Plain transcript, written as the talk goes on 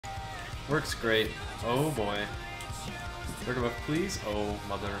Works great. Oh boy. Work buff, please. Oh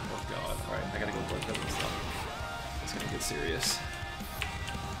mother of God. Alright, I gotta go work up this stuff. It's gonna get serious.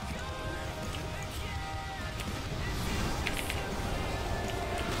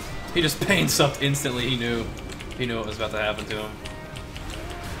 He just pain supped instantly. He knew what was about to happen to him.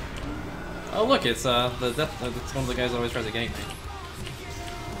 Oh look, it's it's one of the guys that always tries to gank me.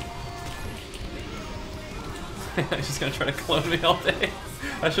 He's just gonna try to clone me all day.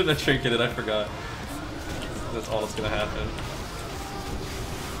 I shouldn't have trinketed, I forgot. That's all that's gonna happen.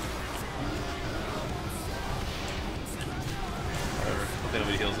 Whatever. Hopefully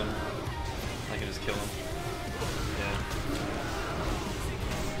nobody heals him. I can just kill him.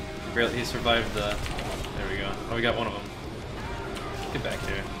 Yeah. He survived the... There we go. Oh, we got one of them. Get back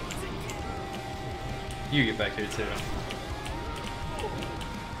here. You get back here too.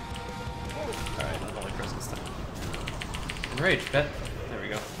 Alright, I'm only pressing this time. Enrage, bet. There we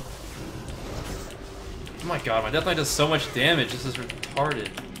go. Oh my god, my Death Knight does so much damage. This is retarded.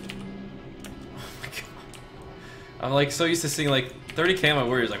 Oh my god. I'm like so used to seeing like 30k on my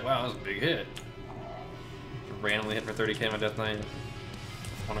warriors. Like, wow, that was a big hit. Randomly hit for 30k on my Death Knight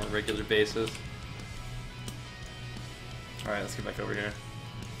on a regular basis. Alright, let's get back over here.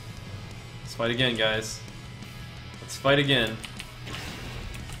 Let's fight again, guys. Let's fight again.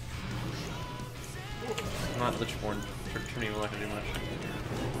 I'm not Lichborn. Turning will not gonna do much.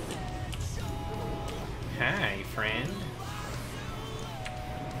 Hi, friend.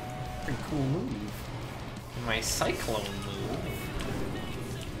 Pretty cool move. My Cyclone move.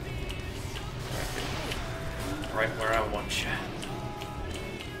 Right where I want you.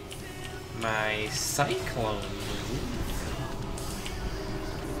 My Cyclone move.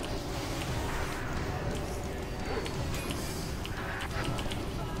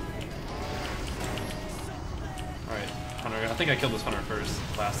 Alright, Hunter. I think I killed this Hunter first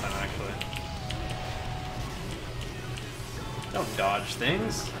last time, actually. Don't dodge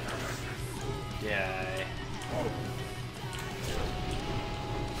things. Yay.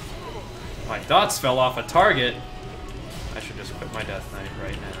 My dots fell off a target. I should just quit my Death Knight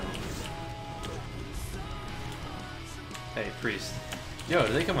right now. Hey, priest. Yo,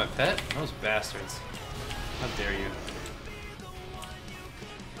 did they kill my pet? Those bastards. How dare you.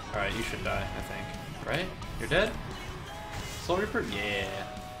 Alright, you should die, I think. Right? You're dead? Soul Reaper? Yeah.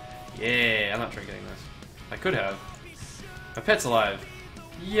 Yeah, I'm not trying getting this. I could have. My pet's alive.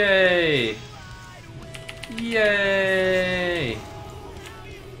 Yay! Yay!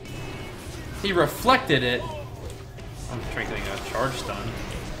 He reflected it. I'm trinketing a charge stun.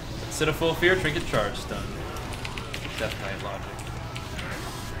 Instead of full fear, trinket charge stun. Death Knight logic.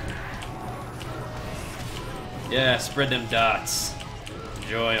 Yeah, spread them dots.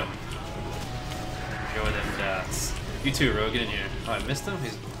 Enjoy them. Enjoy them dots. You too, Ro, get in here. Oh, I missed him?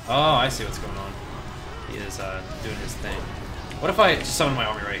 He's... Oh, I see what's going on. He is doing his thing. What if I just summon my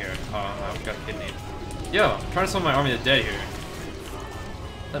army right here? Oh, I've got a kidney. Yo, I'm trying to summon my army of the dead here.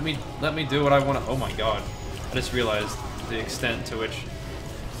 Let me do what I want to. Oh my god. I just realized the extent to which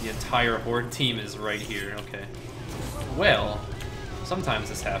the entire Horde team is right here. Okay. Well, sometimes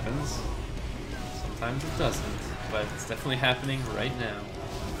this happens. Sometimes it doesn't. But it's definitely happening right now.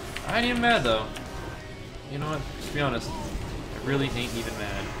 I ain't even mad though. You know what? To be honest, I really ain't even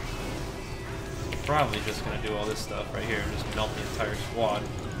mad. I'm probably just gonna do all this stuff right here and just melt the entire squad.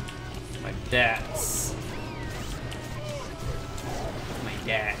 My dats. My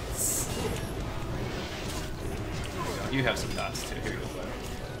dats. You have some dots too. Here you go.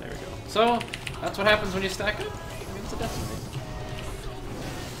 There we go. So, that's what happens when you stack up. I mean, it's a Death Knight.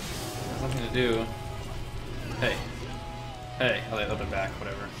 There's nothing to do. Hey. Hey, I'll be back,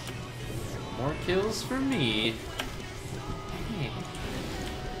 whatever. More kills for me. Hey.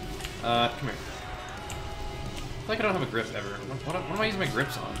 Come here. I feel like I don't have a grip ever. What am I using my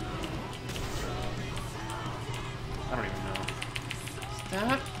grips on? I don't even know.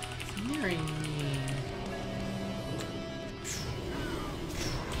 Stop hearing me.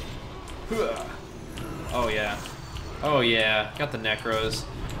 Oh yeah. Oh yeah. Got the Necros.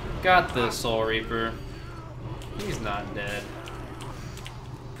 Got the Soul Reaper. He's not dead.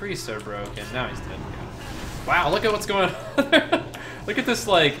 Priests are broken. Now he's dead. Wow, look at what's going on. Look at this,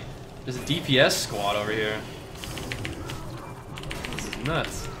 like, this DPS squad over here. This is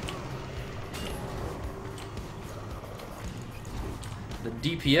nuts. The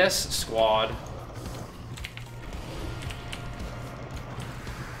DPS squad.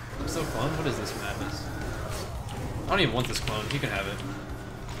 I'm so clone? What is this madness? I don't even want this clone. You can have it.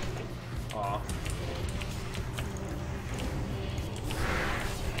 Aw.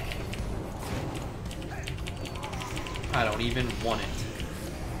 I don't even want it.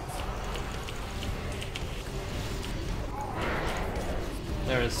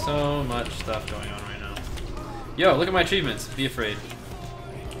 There is so much stuff going on right now. Yo, look at my achievements. Be afraid.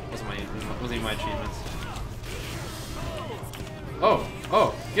 Wasn't even my achievements. Oh,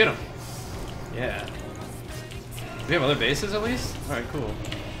 oh, get him. Yeah. Do we have other bases at least? Alright, cool.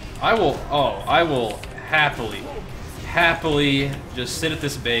 I will happily just sit at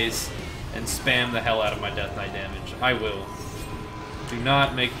this base and spam the hell out of my Death Knight damage. I will. Do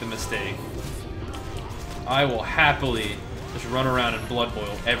not make the mistake. I will happily just run around and blood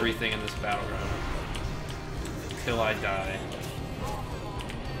boil everything in this battleground. Until I die.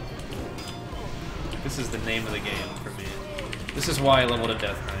 This is the name of the game for me. This is why I leveled a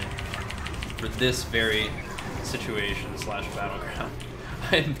Death Knight. For this very situation / battleground.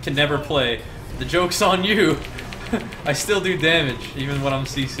 I can never play. The joke's on you! I still do damage, even when I'm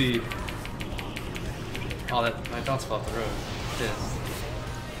CC'd. Oh, my dots fell off the road. Pissed.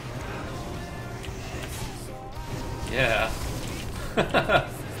 Yeah. Don't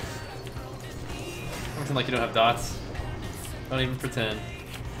pretend like you don't have dots. Don't even pretend.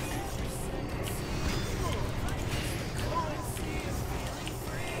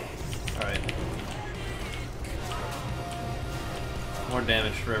 Alright. More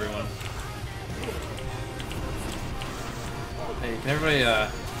damage for everyone. Hey, can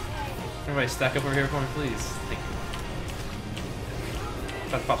everybody stack up over here for me, please? Thank you.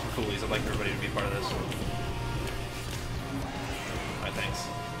 Try to pop some coolies. I'd like everybody to be a part of this. Alright, thanks.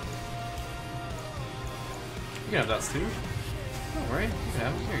 You can have dots too. Don't worry, you can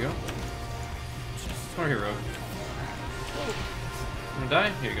have them. Here you go. Come over here, Rogue. You wanna die?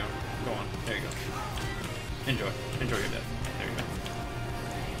 Here you go. Go on. There you go. Enjoy. Enjoy your death. There you go.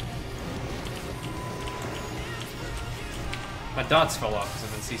 My dots fell off because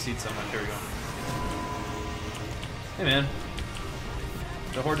I've been CC'd so much. Here we go. Hey man.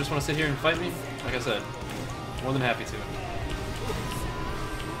 The Horde just want to sit here and fight me? Like I said, more than happy to.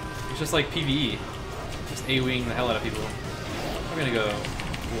 It's just like PvE. Just AoEing the hell out of people. I'm gonna go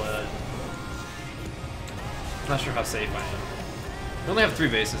blood. Not sure how safe I am. We only have 3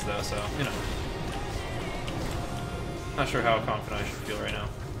 bases though, so, you know. Not sure how confident I should feel right now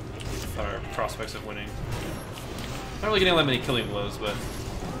with our prospects of winning. Not really getting that many killing blows, but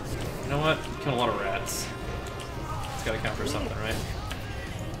you know what? I'm killing a lot of rats. It's gotta count for something, right?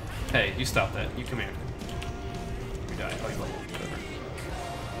 Hey, you stop that. You come here. You die. Oh, you whatever.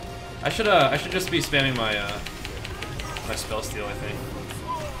 I should just be spamming my my spell steal, I think.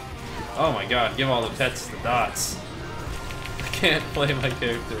 Oh my god, give all the pets the dots. I can't play my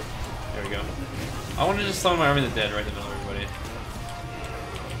character. There we go. I want to just summon my Army of the Dead right in the middle of everybody.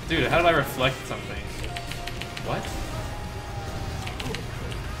 Dude, how did I reflect something? What?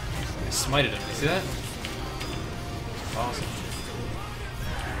 I smited him. You see that? Awesome.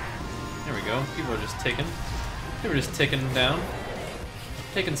 There we go. People are just taking. They were just taking them down.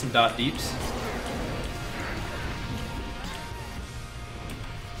 Taking some dot deeps.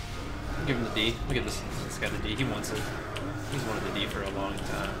 Give him the D. Look at this guy, the D. He wants it. He's wanted the D for a long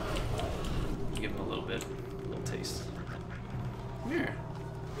time. Give him a little bit, a little taste. Come here.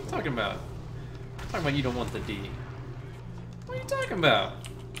 What are you talking about? I'm talking about you don't want the D. What are you talking about?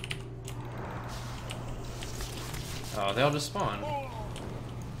 Oh, they all just spawn.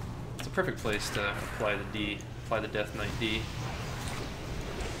 It's a perfect place to apply the D. Apply the Death Knight D.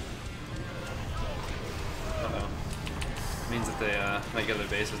 Uh-oh. Means that they might get their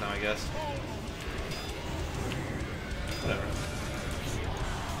bases now, I guess. Whatever.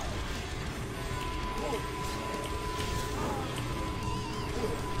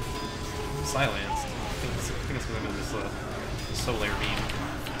 Silenced. I think it's going to this solar beam.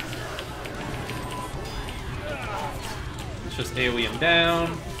 Let's just AoE him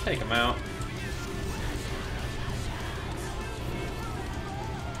down, take him out.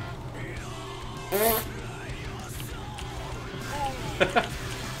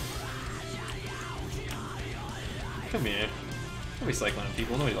 Come here. Don't be cycloning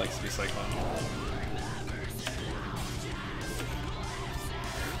people. Nobody likes to be cycloning.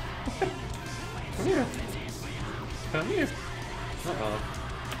 Come here. Come here. Uh-oh.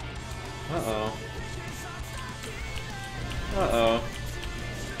 Uh-oh. Uh-oh.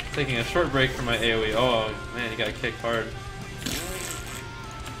 Taking a short break from my AoE. Oh, man, he got kicked hard.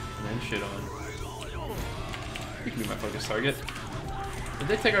 And then shit on. You can be my focus target. Did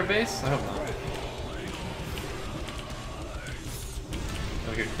they take our base? I hope not.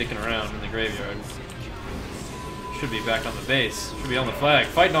 Over here dicking around in the graveyard. Should be back on the base. Should be on the flag.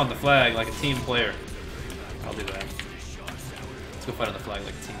 Fighting on the flag like a team player. I'll do that. Let's go fight on the flag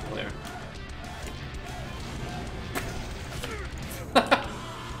like a team player.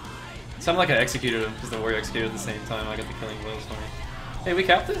 Sounded like I executed him because the warrior executed at the same time. I got the killing blows for me. Hey, we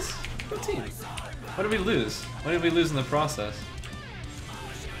capped this? Good team. What did we lose? What did we lose in the process?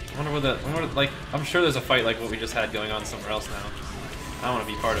 I wonder what like, I'm sure there's a fight like what we just had going on somewhere else now. I want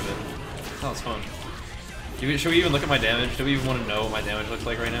to be part of it. That was fun. Should we even look at my damage? Do we even want to know what my damage looks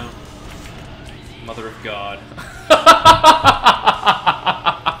like right now? Mother of God.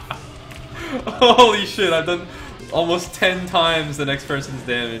 Holy shit, I've done almost 10 times the next person's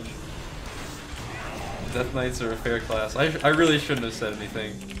damage. Death Knights are a fair class. I really shouldn't have said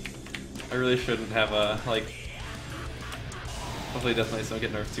anything. I really shouldn't have, like... Hopefully Death Knights don't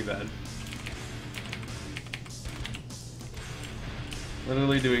get nerfed too bad.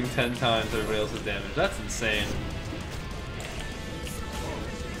 Literally doing 10 times everybody else's damage. That's insane.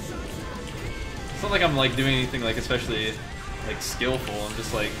 It's not like I'm like doing anything like especially like skillful. I'm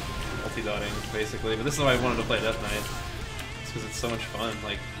just like multi-dotting basically. But this is why I wanted to play Death Knight. It's because it's so much fun.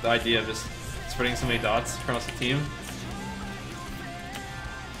 Like the idea of just spreading so many dots across the team.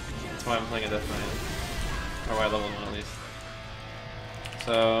 That's why I'm playing a Death Knight. Or why I leveled one at least.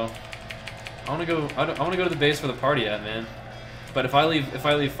 So I want to go to the base where the party at, man. But if I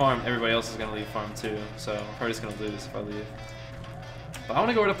leave farm, everybody else is gonna leave farm too. So I'm probably just gonna lose if I leave. But I want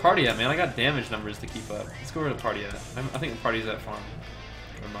to go where the party at, man. I got damage numbers to keep up. Let's go where the party at. I think the party's at farm.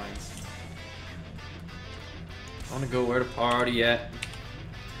 Or mines. I want to go where the party at.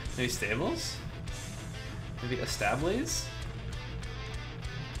 Maybe stables? Maybe establies?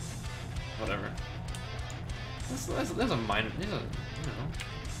 Whatever. There's a minor. There's a, you know,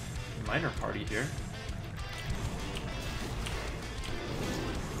 minor party here.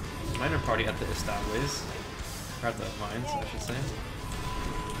 Minor party at the establies. Or at the mines, I should say.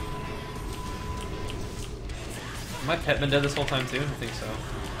 Has my pet been dead this whole time too? I think so.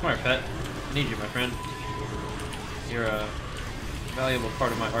 Come here, pet. I need you, my friend. You're a valuable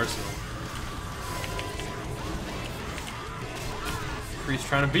part of my arsenal. Priest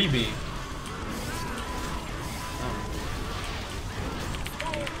trying to beat me.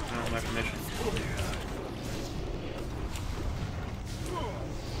 I don't want my permission.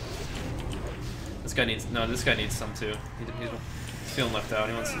 This guy needs this guy needs some too. He's feeling left out.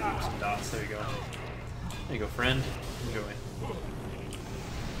 He wants some dots. There you go. There you go, friend. Enjoy.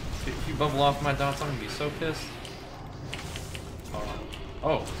 If you bubble off my dots, I'm gonna be so pissed.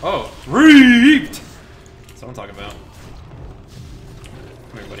 Oh, reaped! That's what I'm talking about.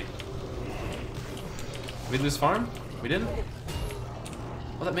 Come here, buddy. Did we lose farm? We didn't?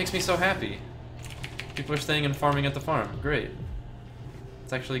 Well, that makes me so happy. People are staying and farming at the farm. Great.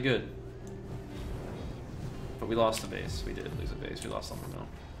 It's actually good. But we lost a base. We did lose a base. We lost something though.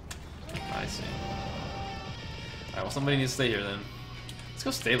 I see. Alright, well somebody needs to stay here then. Let's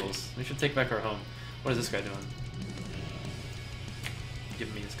go stables. We should take back our home. What is this guy doing?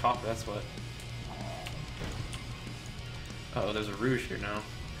 Giving me his cop, that's what. Uh oh, there's a rouge here now. Am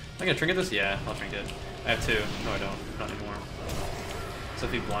I gonna trinket this? Yeah, I'll trinket. I have two. No, I don't. Not anymore. So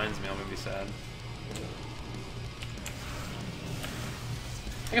if he blinds me, I'm gonna be sad.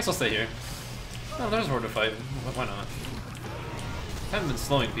 I guess I'll stay here. No, there's a horde to fight. Why not? I haven't been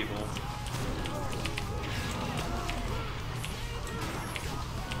slowing people.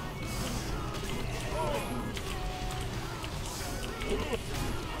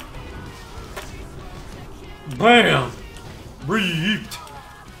 BAM! Reaped!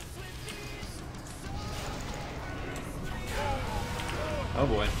 Oh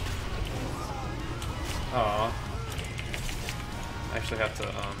boy. Aww. I actually have to, I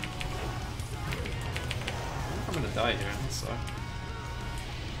think I'm gonna die here. That sucks.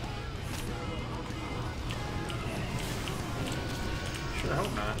 Sure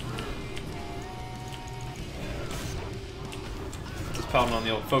hope not. Just pounding on the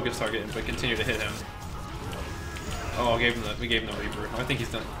old focus target, but continue to hit him. Oh, we gave him the Reaper. I think he's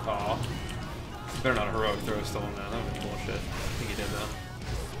done. Aw. Better not a heroic throw stolen now. That would be bullshit. I think he did though.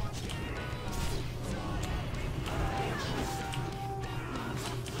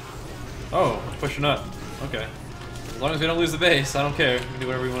 Oh, we're pushing up. Okay. As long as we don't lose the base, I don't care. We can do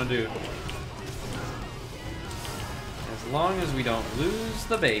whatever we want to do. As long as we don't lose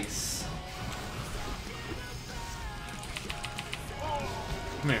the base.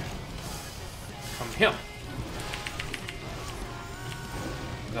 Come here. Come here.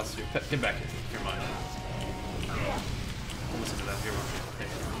 That's your pet. Get back here. You're mine. Don't listen to that. You're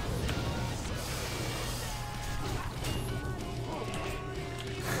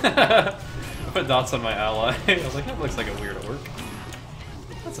mine. I put dots on my ally. I was like, that looks like a weird orc.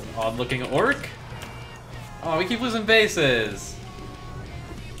 That's an odd looking orc. Oh, we keep losing bases.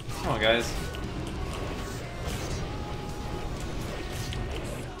 Come on, guys.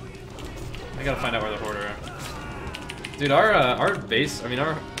 I gotta find out where the horde are. Dude, our base, I mean,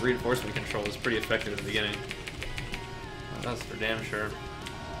 our reinforcement control is pretty effective at the beginning. That's for damn sure.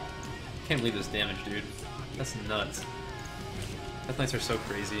 Can't believe this damage, dude. That's nuts. Death Knights are so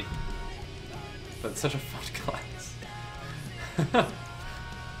crazy. But it's such a fun class.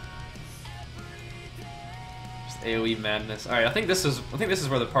 Just AoE madness. Alright, I think this is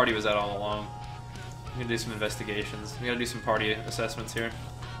where the party was at all along. I'm gonna do some investigations. We gotta do some party assessments here.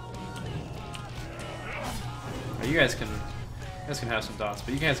 Right, you guys can have some dots,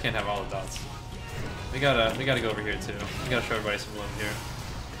 but you guys can't have all the dots. We gotta go over here too. We gotta show everybody some love here.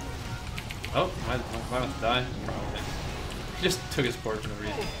 Oh, am I about to die? Probably. He just took his port for no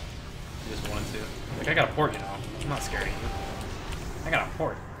reason. He just wanted to. Like, I got a port, you know. I'm not scared of you. I got a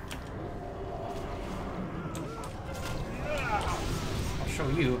port. I'll show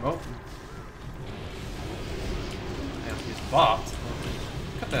you. Oh. Damn, he's bopped.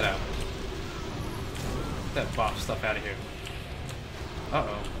 Cut that out. Get that bop stuff out of here.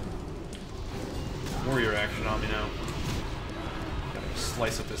 Uh-oh. Warrior action on me now. Gotta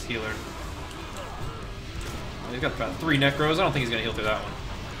slice up this healer. Oh, he's got about 3 Necros. I don't think he's gonna heal through that one.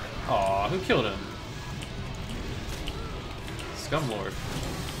 Aw, who killed him? Scumlord.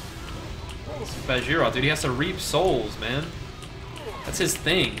 Bajheeroth, dude, he has to reap souls, man. That's his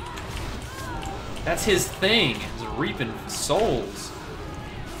thing. That's his thing, is reaping souls.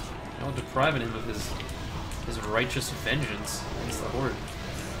 You know, depriving him of his righteous vengeance against the Horde.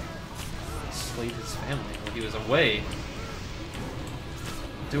 Slayed his family while he was away,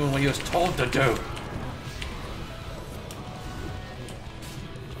 doing what he was told to do.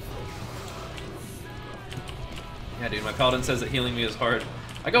 Yeah, dude, my paladin says that healing me is hard.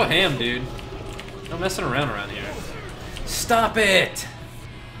 I go ham, dude. No messing around here. Stop it!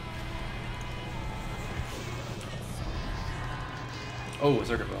 Oh,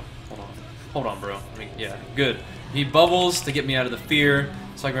 Zerker bow. Hold on, bro. I mean, yeah, good. He bubbles to get me out of the fear,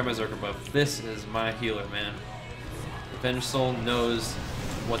 so I grab my Zerker buff. This is my healer, man. Revenge Soul knows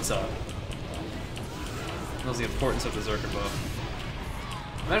what's up. Knows the importance of the Zerker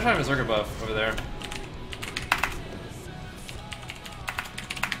buff. Imagine having a Zerker buff over there.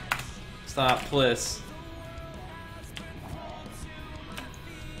 Stop, please.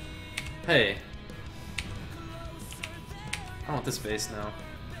 Hey. I want this base now.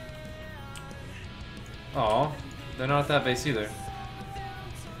 Aw, they're not at that base either.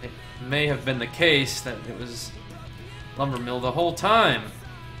 It may have been the case that it was lumber mill the whole time.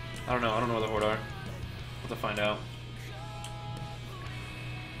 I don't know where the Horde are. We'll have to find out.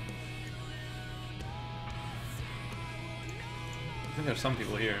 I think there's some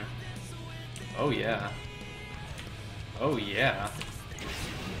people here. Oh yeah. Oh yeah.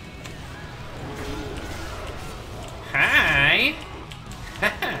 Hi!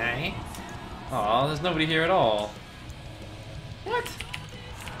 Hi! Aw, there's nobody here at all. What?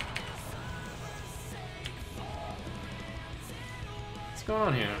 What's going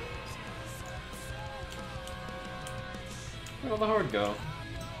on here? Where'd all the Horde go?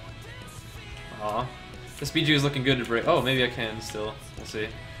 Aw. This BG is looking good to break. Oh, maybe I can still. We'll see.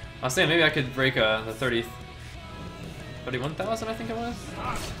 I was saying maybe I could break the 31,000, I think it was?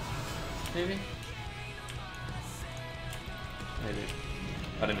 Maybe? Maybe.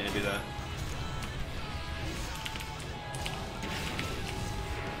 I didn't mean to do that.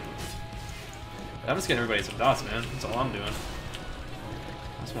 I'm just getting everybody some dots, man. That's all I'm doing.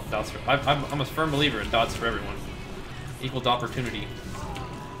 I just want dots for... I'm a firm believer in dots for everyone. Equal opportunity.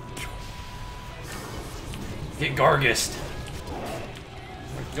 Get Gargist!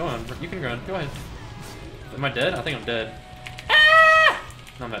 Go on, you can run. Go ahead. Am I dead? I think I'm dead. Ah!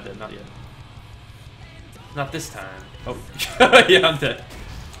 No, I'm not dead. Not yet. Not this time. Oh, yeah, I'm dead.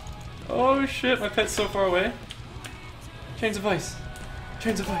 Oh shit, my pet's so far away. Chains of ice.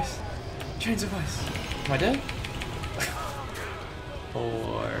 Chains of ice. Chains of ice. Am I dead?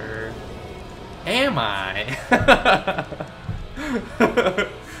 Or am I?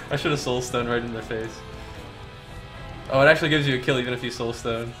 I should have soul stone right in their face. Oh, it actually gives you a kill even if you soul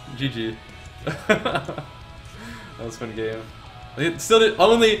stone. GG. That was a fun game. It still did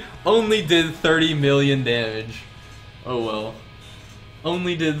only did 30 million damage. Oh well.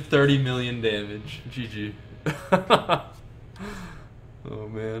 Only did 30 million damage. GG. Oh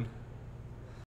man.